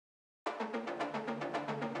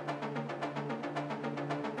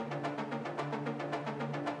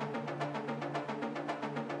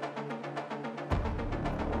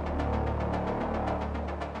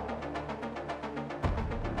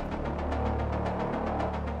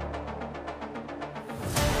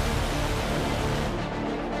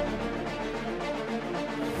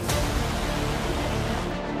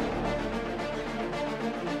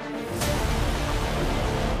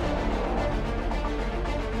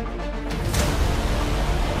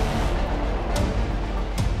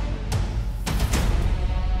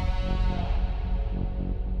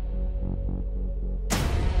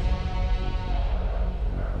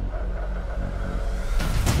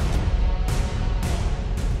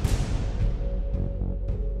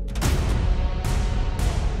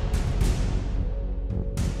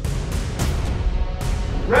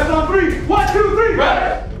Revs on 3. 1, 2, 3.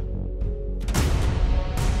 Revs.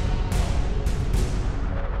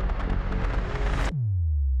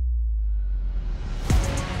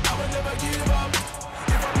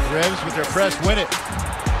 Revs with their press win it.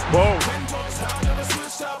 Whoa.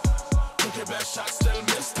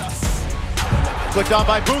 Flicked on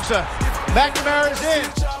by Buxa. McNamara is in.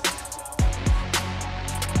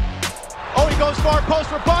 Oh, he goes far post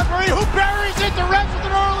for Bunbury, who buries it. The Revs with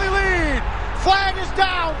an early lead. Flag is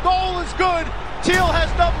down. Goal is good. Teal has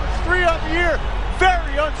number 3 on the year.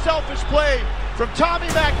 Very unselfish play from Tommy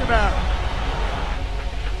McNamara.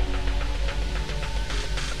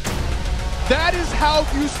 That is how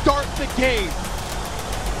you start the game.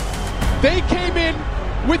 They came in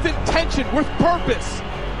with intention, with purpose.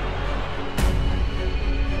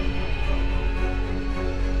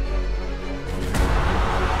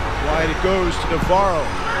 Wide it goes to Navarro.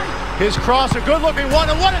 His cross, a good-looking one,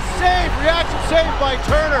 and what a save! Reaction save by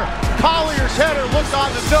Turner. Collier's header looked on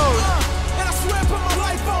the nose. And I swear I put my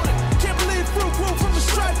life on it. Can't believe fruit grew from the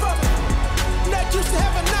stripe of it. Neck used to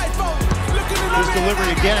have a knife on it. This delivery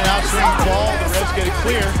again, an outswing ball. The Revs get it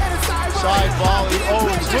clear. Side volley. Oh,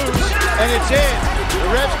 it's loose, and it's in. The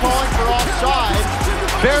Revs calling for offside.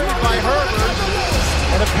 Buried by Herbert.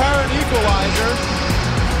 An apparent equalizer.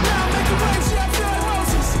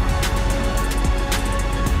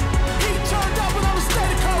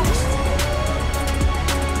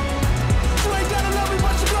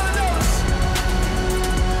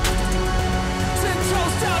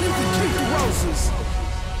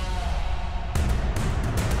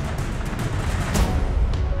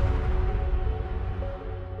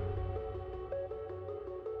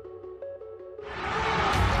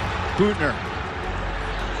 Butner.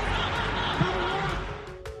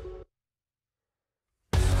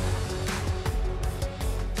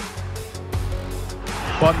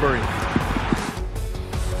 Bunbury.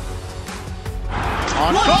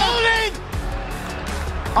 On goal and in!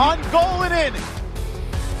 On goal and in!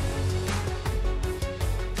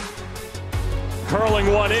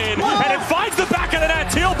 Curling one in, and it finds the back of the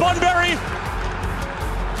net. Teal Bunbury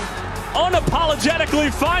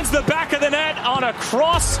unapologetically finds the back of the net on a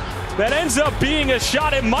cross that ends up being a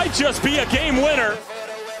shot. It might just be a game winner.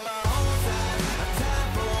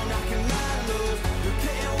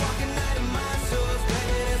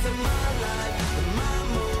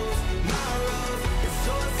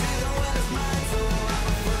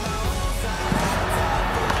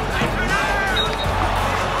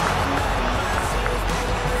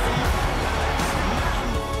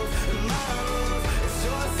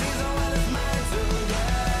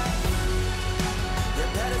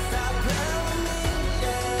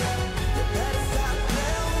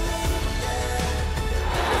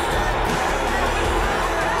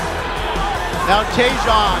 Now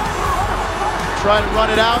Tajon trying to run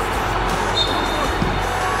it out.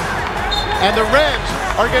 And the Revs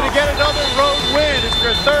are going to get another road win. It's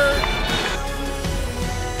their third